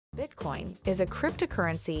Bitcoin is a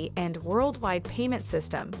cryptocurrency and worldwide payment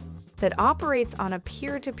system that operates on a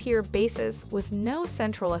peer-to-peer basis with no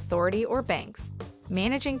central authority or banks.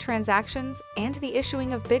 Managing transactions and the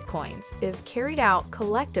issuing of Bitcoins is carried out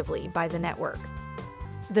collectively by the network.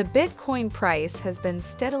 The Bitcoin price has been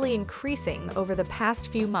steadily increasing over the past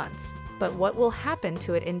few months, but what will happen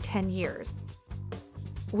to it in 10 years?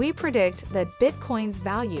 We predict that Bitcoin's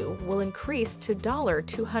value will increase to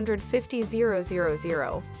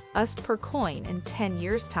 $250,000 USD per coin in 10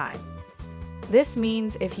 years' time. This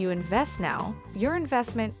means if you invest now, your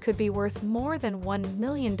investment could be worth more than $1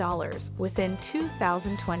 million within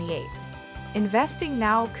 2028. Investing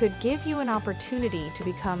now could give you an opportunity to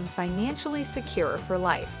become financially secure for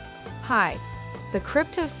life. Hi, the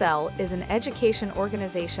Cryptocell is an education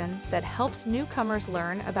organization that helps newcomers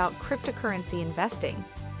learn about cryptocurrency investing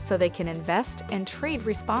so they can invest and trade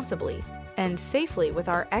responsibly and safely with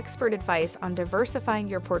our expert advice on diversifying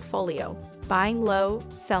your portfolio, buying low,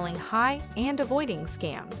 selling high, and avoiding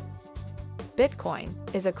scams. Bitcoin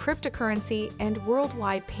is a cryptocurrency and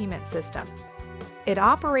worldwide payment system. It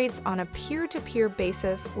operates on a peer-to-peer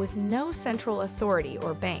basis with no central authority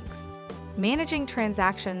or banks. Managing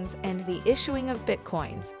transactions and the issuing of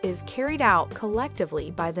Bitcoins is carried out collectively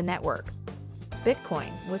by the network.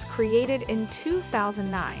 Bitcoin was created in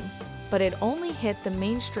 2009, but it only hit the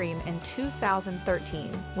mainstream in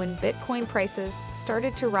 2013 when Bitcoin prices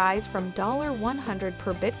started to rise from $100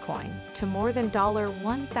 per Bitcoin to more than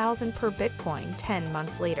 $1,000 per Bitcoin 10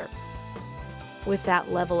 months later. With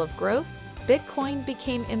that level of growth, Bitcoin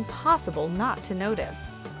became impossible not to notice.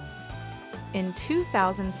 In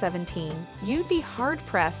 2017, you'd be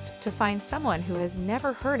hard-pressed to find someone who has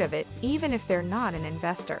never heard of it, even if they're not an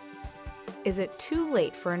investor. Is it too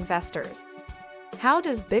late for investors? How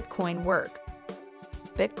does Bitcoin work?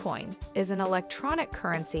 Bitcoin is an electronic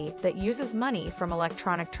currency that uses money from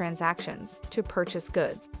electronic transactions to purchase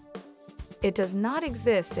goods. It does not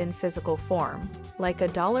exist in physical form, like a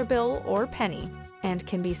dollar bill or penny, and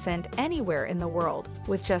can be sent anywhere in the world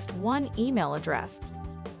with just one email address.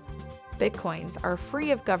 Bitcoins are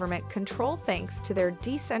free of government control thanks to their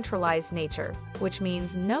decentralized nature, which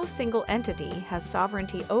means no single entity has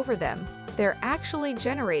sovereignty over them. They're actually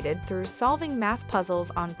generated through solving math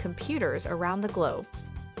puzzles on computers around the globe.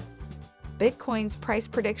 Bitcoin's price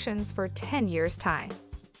predictions for 10 years' time.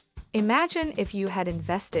 Imagine if you had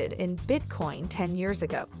invested in Bitcoin 10 years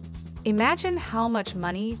ago. Imagine how much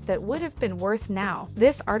money that would have been worth now.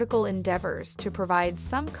 This article endeavors to provide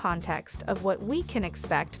some context of what we can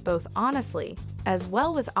expect both honestly as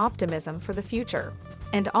well with optimism for the future,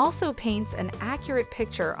 and also paints an accurate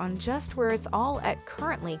picture on just where it's all at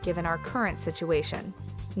currently given our current situation.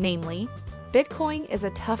 Namely, Bitcoin is a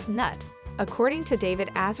tough nut, according to David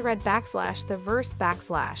Azarad / the verse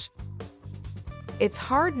 /. It's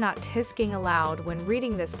hard not tisking aloud when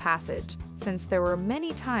reading this passage, since there were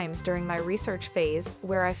many times during my research phase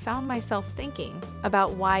where I found myself thinking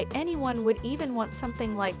about why anyone would even want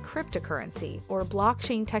something like cryptocurrency or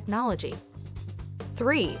blockchain technology.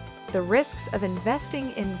 3. The risks of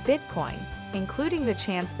investing in Bitcoin, including the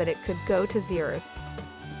chance that it could go to zero.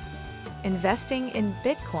 Investing in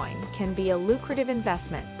Bitcoin can be a lucrative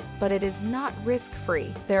investment, but it is not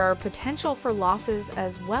risk-free. There are potential for losses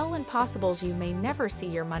as well and possibles you may never see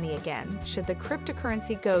your money again should the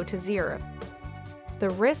cryptocurrency go to zero.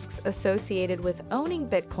 The risks associated with owning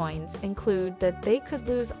Bitcoins include that they could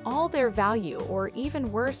lose all their value or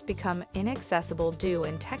even worse become inaccessible due to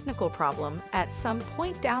a technical problem at some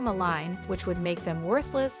point down the line which would make them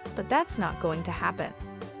worthless, but that's not going to happen.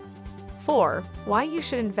 4. Why you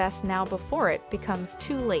should invest now before it becomes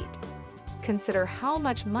too late. Consider how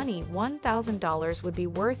much money $1,000 would be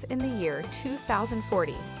worth in the year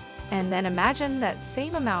 2040, and then imagine that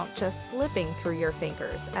same amount just slipping through your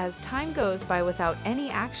fingers as time goes by without any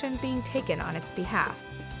action being taken on its behalf.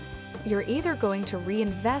 You're either going to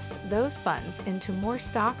reinvest those funds into more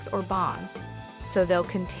stocks or bonds, so they'll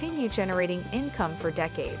continue generating income for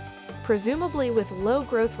decades, presumably with low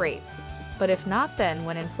growth rates, but if not, then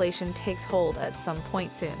when inflation takes hold at some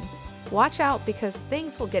point soon. Watch out because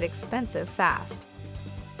things will get expensive fast.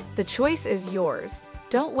 The choice is yours.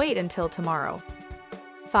 Don't wait until tomorrow.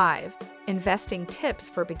 5. Investing tips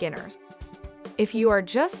for beginners. If you are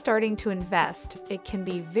just starting to invest, it can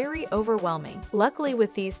be very overwhelming. Luckily,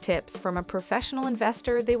 with these tips from a professional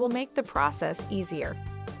investor, they will make the process easier.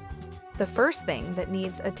 The first thing that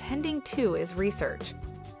needs attending to is research.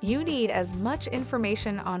 You need as much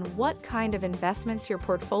information on what kind of investments your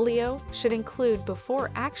portfolio should include before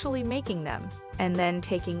actually making them, and then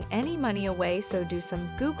taking any money away, so do some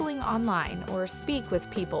Googling online or speak with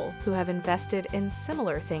people who have invested in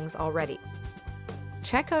similar things already.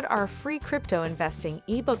 check out our free crypto investing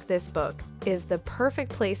ebook. This book is the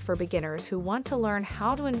perfect place for beginners who want to learn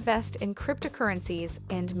how to invest in cryptocurrencies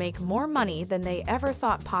and make more money than they ever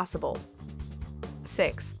thought possible.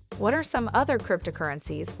 6. What are some other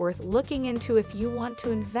cryptocurrencies worth looking into if you want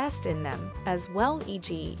to invest in them as well,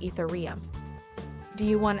 e.g. Ethereum? Do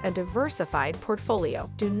you want a diversified portfolio?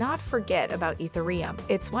 Do not forget about Ethereum.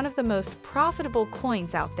 It's one of the most profitable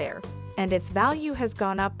coins out there, and its value has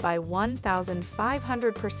gone up by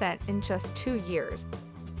 1,500% in just 2 years.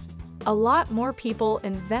 A lot more people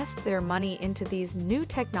invest their money into these new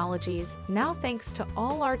technologies now thanks to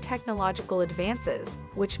all our technological advances,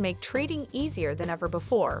 which make trading easier than ever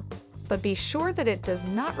before. But be sure that it does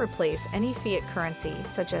not replace any fiat currency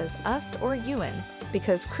such as USD or yuan,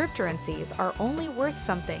 because cryptocurrencies are only worth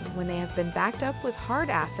something when they have been backed up with hard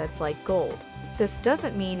assets like gold. This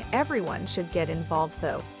doesn't mean everyone should get involved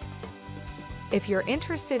though. If you're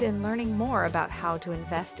interested in learning more about how to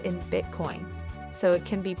invest in Bitcoin, so it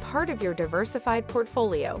can be part of your diversified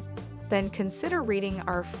portfolio, then consider reading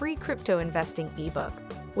our free crypto investing ebook,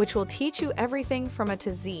 which will teach you everything from A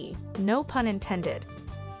to Z, no pun intended.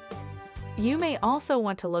 You may also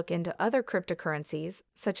want to look into other cryptocurrencies,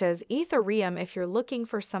 such as Ethereum, if you're looking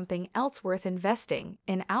for something else worth investing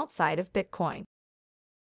in outside of Bitcoin.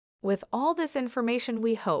 With all this information,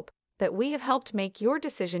 we hope that we have helped make your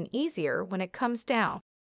decision easier when it comes down.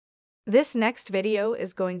 This next video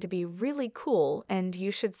is going to be really cool, and you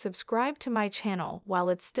should subscribe to my channel while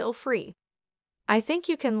it's still free. I think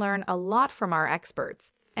you can learn a lot from our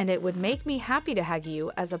experts, and it would make me happy to have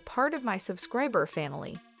you as a part of my subscriber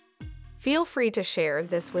family. Feel free to share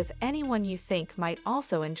this with anyone you think might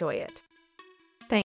also enjoy it.